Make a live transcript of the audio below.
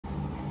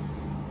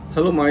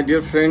Hello my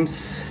dear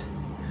friends,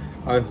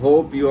 I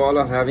hope you all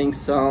are having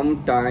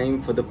some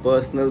time for the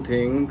personal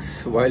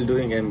things while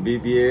doing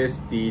MBBS,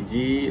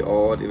 PG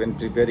or even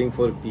preparing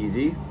for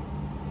PG.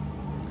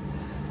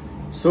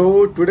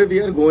 So today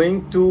we are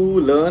going to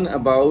learn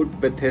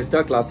about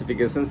Bethesda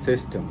classification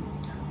system,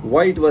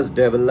 why it was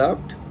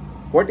developed,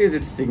 what is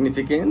its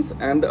significance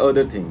and the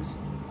other things.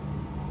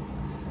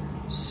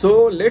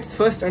 So let's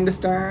first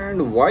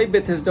understand why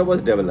Bethesda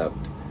was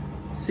developed.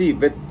 See,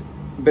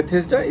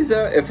 Bethesda is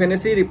a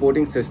FNAC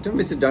reporting system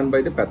which is done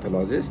by the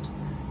pathologist.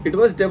 It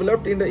was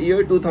developed in the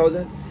year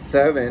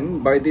 2007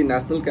 by the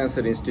National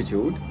Cancer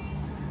Institute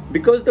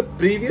because the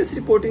previous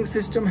reporting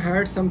system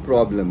had some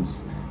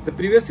problems. The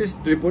previous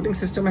reporting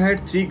system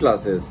had three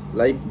classes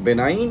like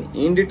benign,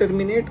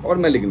 indeterminate or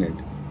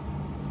malignant.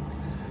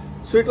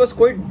 So it was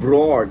quite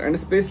broad, and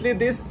especially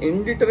this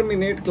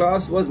indeterminate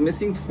class was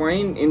missing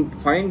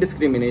fine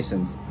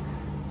discriminations.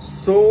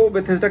 So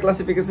Bethesda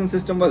classification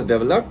system was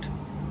developed.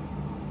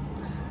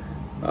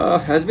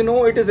 As we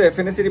know, it is a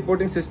FNAC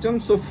reporting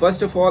system. So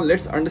first of all,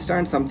 let's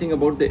understand something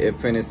about the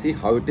FNAC,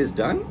 how it is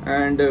done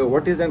and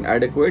what is an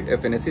adequate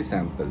FNAC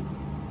sample.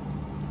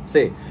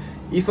 Say,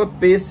 if a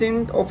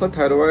patient of a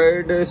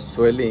thyroid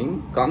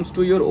swelling comes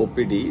to your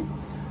OPD,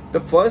 the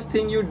first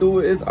thing you do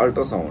is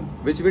ultrasound,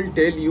 which will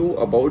tell you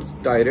about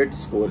thyroid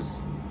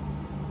scores.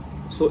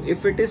 So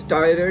if it is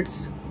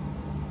thyroids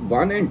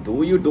 1 and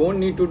 2, you don't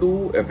need to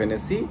do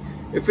FNAC.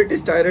 If it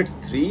is thyroid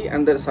 3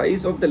 and the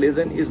size of the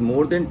lesion is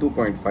more than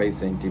 2.5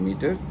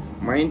 centimeter,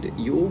 mind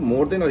you,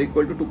 more than or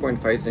equal to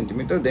 2.5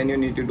 centimeter, then you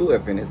need to do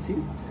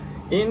FNAC.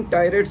 In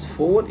thyroid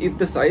 4, if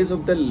the size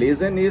of the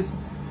lesion is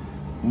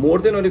more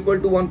than or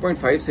equal to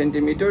 1.5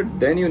 centimeter,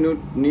 then you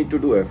need to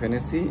do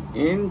FNAC.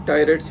 In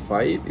thyroid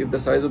 5, if the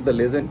size of the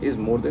lesion is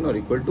more than or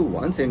equal to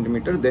 1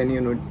 centimeter, then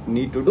you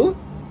need to do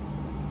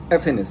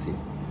FNAC.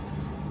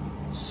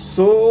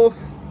 So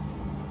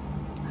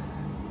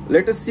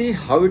let us see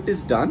how it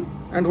is done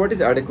and what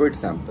is adequate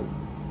sample.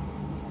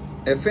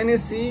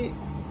 FNAC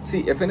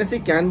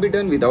can be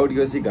done without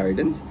USG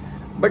guidance,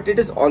 but it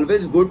is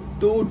always good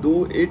to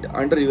do it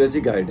under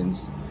USG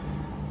guidance.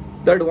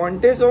 The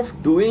advantage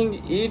of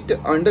doing it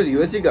under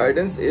USG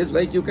guidance is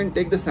like you can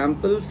take the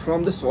sample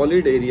from the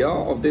solid area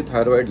of the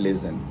thyroid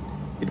lesion.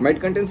 It might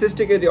contain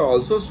cystic area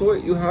also, so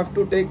you have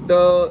to take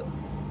the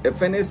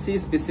FNAC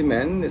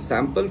specimen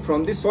sample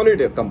from the solid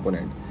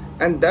component,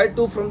 and that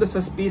too from the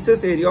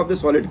suspicious area of the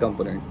solid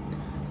component.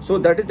 So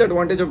that is the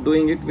advantage of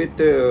doing it with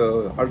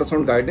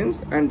ultrasound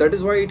guidance, and that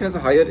is why it has a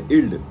higher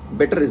yield,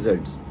 better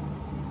results.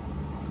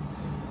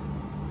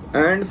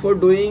 And for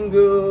doing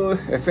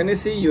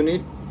FNAC, you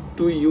need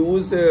to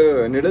use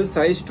needle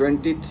size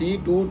 23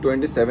 to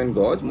 27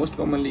 gauge. Most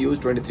commonly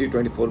used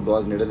 23-24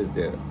 gauge needle is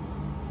there.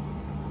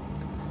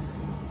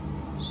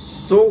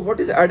 So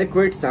what is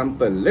adequate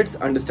sample? Let's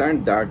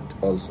understand that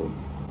also.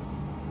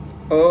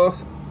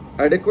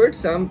 Adequate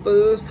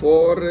sample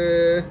for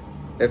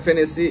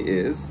FNAC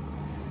is,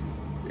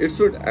 it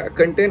should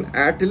contain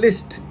at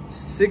least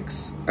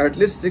six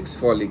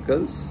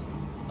follicles,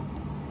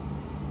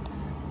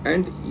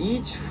 and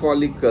each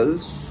follicle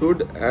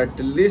should at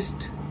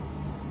least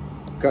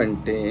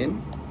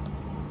contain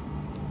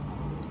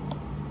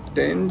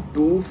 10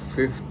 to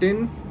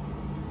 15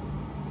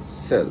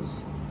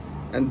 cells,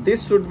 and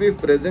this should be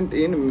present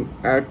in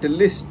at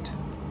least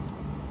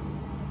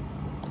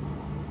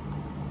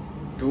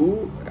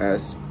 2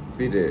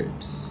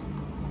 aspirates.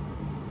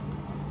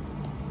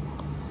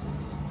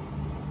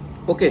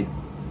 Okay,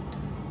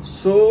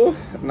 so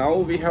now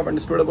we have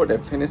understood about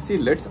FNAC.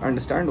 Let's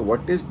understand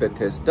what is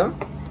Bethesda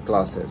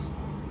classes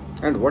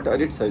and what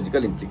are its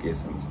surgical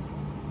implications.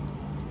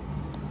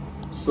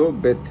 So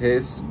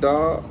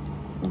Bethesda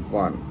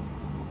 1,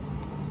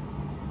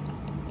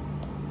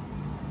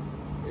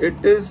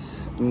 it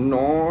is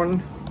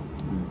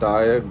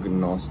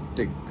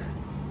non-diagnostic.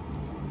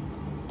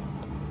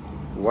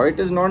 Why it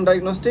is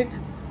non-diagnostic?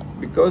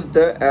 Because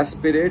the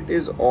aspirate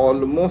is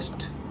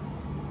almost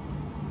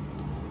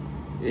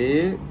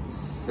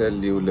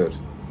acellular.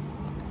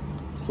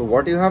 So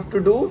what you have to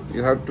do?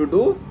 You have to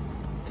do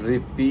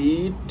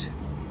repeat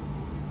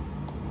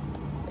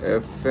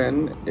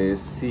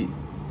FNAC.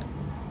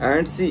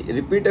 And see,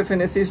 repeat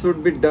FNAC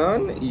should be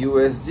done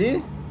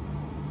USG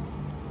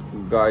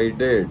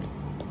guided.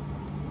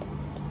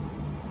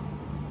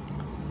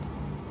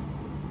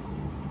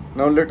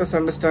 Now let us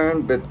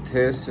understand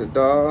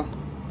Bethesda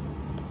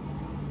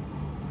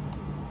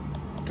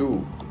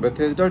 2.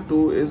 Bethesda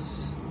 2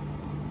 is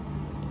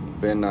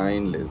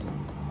benign lesion.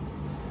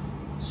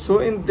 So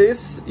in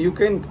this, you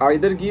can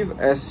either give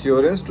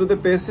assurance to the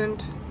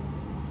patient,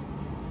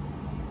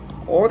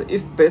 or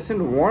if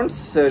patient wants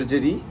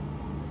surgery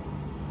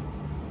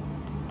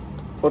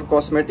for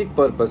cosmetic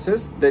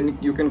purposes, then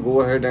you can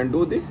go ahead and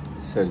do the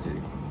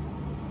surgery.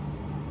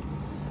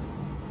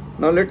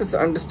 Now let us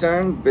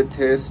understand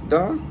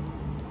Bethesda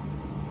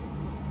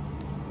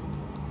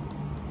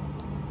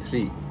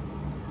 3.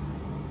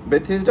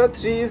 Bethesda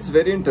 3 is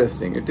very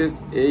interesting. It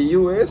is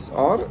AUS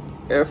or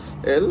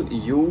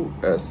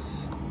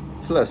FLUS,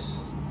 flush.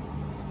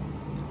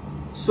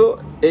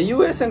 So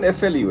AUS and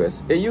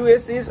FLUS.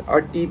 AUS is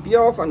atypia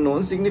of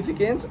unknown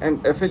significance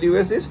and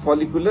FLUS is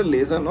follicular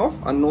lesion of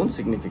unknown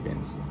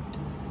significance.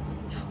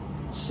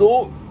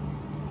 So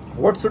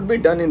what should be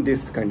done in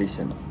this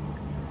condition?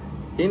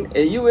 In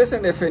AUS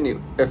and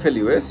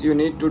FLUS, you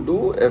need to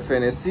do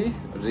FNAC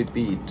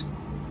repeat.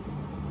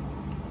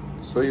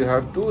 So you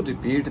have to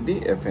repeat the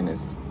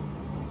FNAC.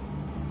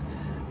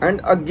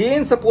 And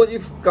again, suppose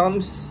if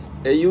comes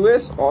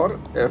AUS or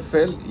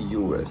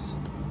FLUS,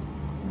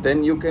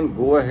 then you can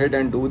go ahead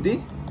and do the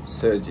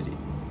surgery,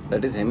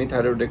 that is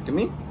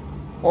hemithyroidectomy,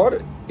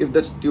 or if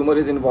the tumor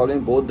is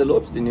involving both the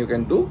lobes, then you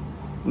can do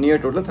near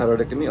total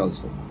thyroidectomy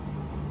also.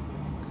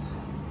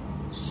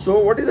 So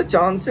what is the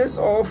chances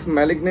of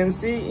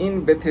malignancy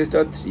in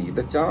Bethesda 3?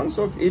 The chance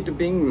of it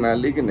being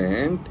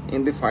malignant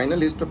in the final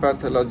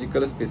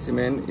histopathological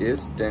specimen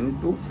is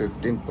 10 to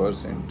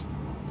 15%.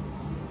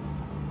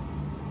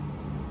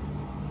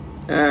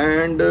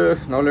 And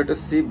now let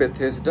us see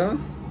Bethesda.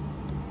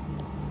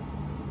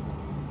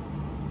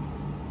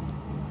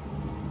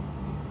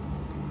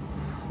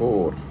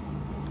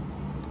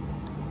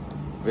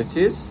 Which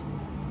is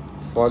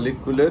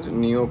follicular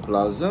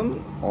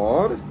neoplasm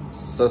or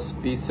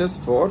suspicious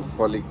for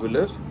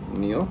follicular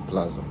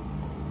neoplasm.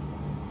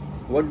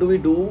 What do we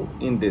do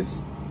in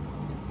this?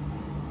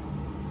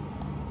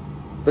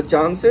 The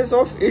chances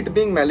of it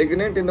being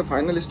malignant in the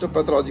final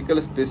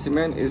histopathological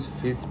specimen is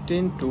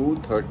 15 to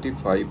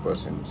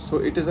 35%. So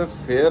it is a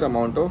fair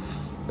amount of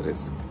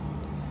risk.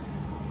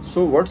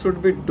 So what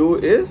should we do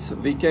is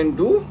we can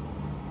do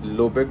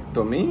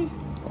lobectomy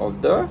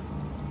of the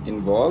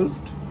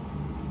involved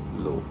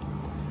lobe.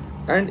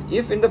 And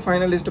if in the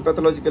final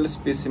histopathological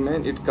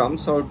specimen it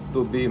comes out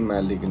to be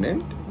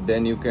malignant,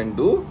 then you can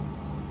do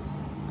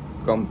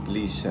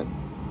completion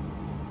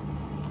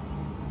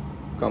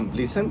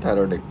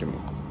thyroidectomy.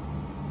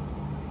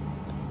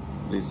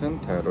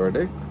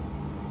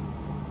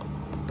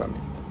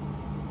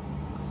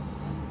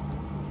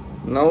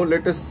 Now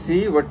let us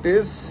see what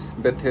is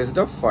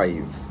Bethesda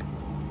 5.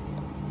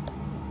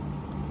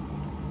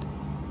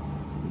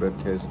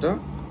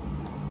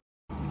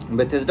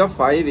 Bethesda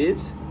 5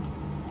 is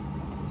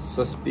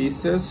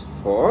suspicious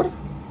for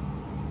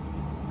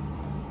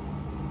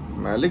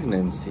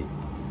malignancy,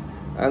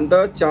 and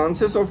the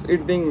chances of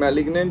it being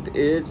malignant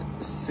is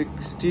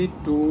 60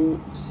 to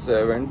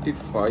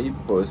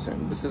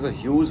 75%. This is a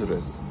huge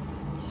risk.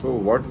 So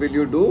what will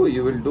you do?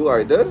 You will do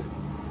either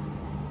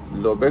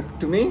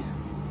lobectomy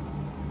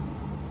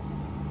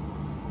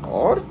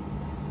or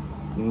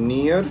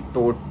near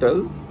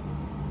total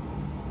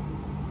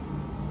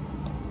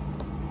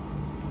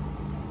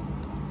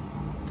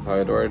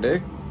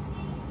thyroidectomy.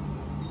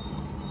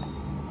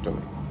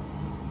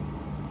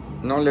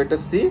 Now let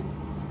us see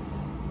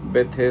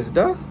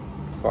Bethesda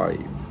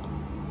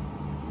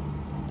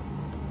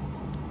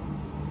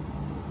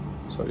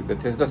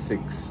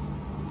 6.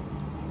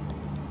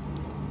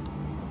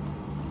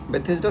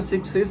 Bethesda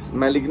 6 is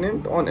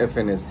malignant on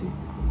FNAC.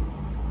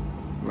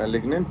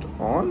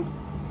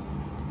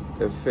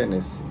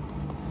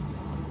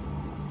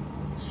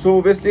 So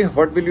obviously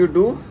what will you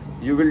do?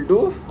 You will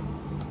do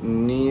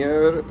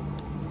near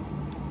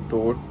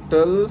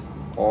total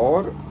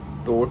or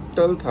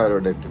total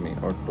thyroidectomy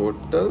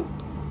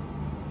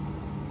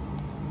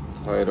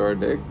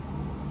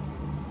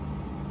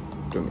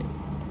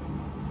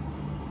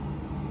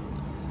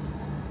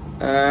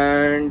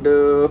And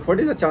what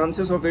is the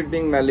chances of it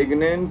being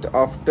malignant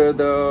after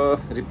the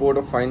report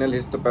of final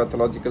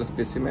histopathological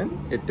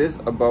specimen? It is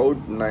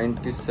about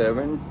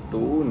 97 to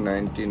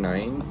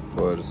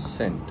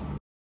 99%.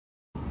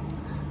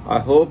 I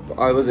hope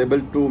I was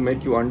able to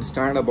make you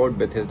understand about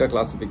Bethesda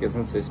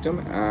classification system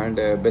and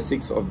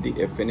basics of the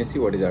FNAC.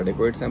 What is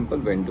adequate sample?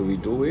 When do we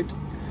do it?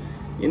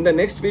 In the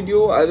next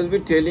video, I will be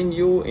telling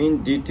you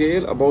in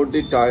detail about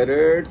the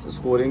Thyroid's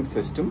scoring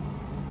system.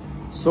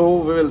 So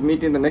we will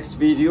meet in the next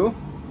video.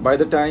 By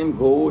the time,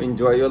 go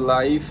enjoy your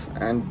life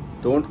and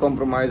don't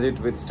compromise it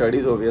with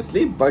studies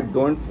obviously, but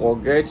don't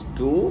forget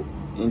to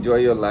enjoy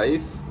your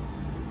life.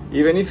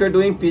 Even if you're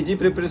doing PG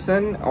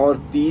preparation or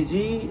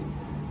PG,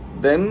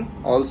 then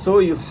also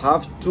you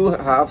have to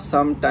have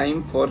some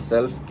time for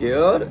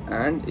self-care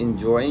and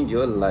enjoying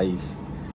your life.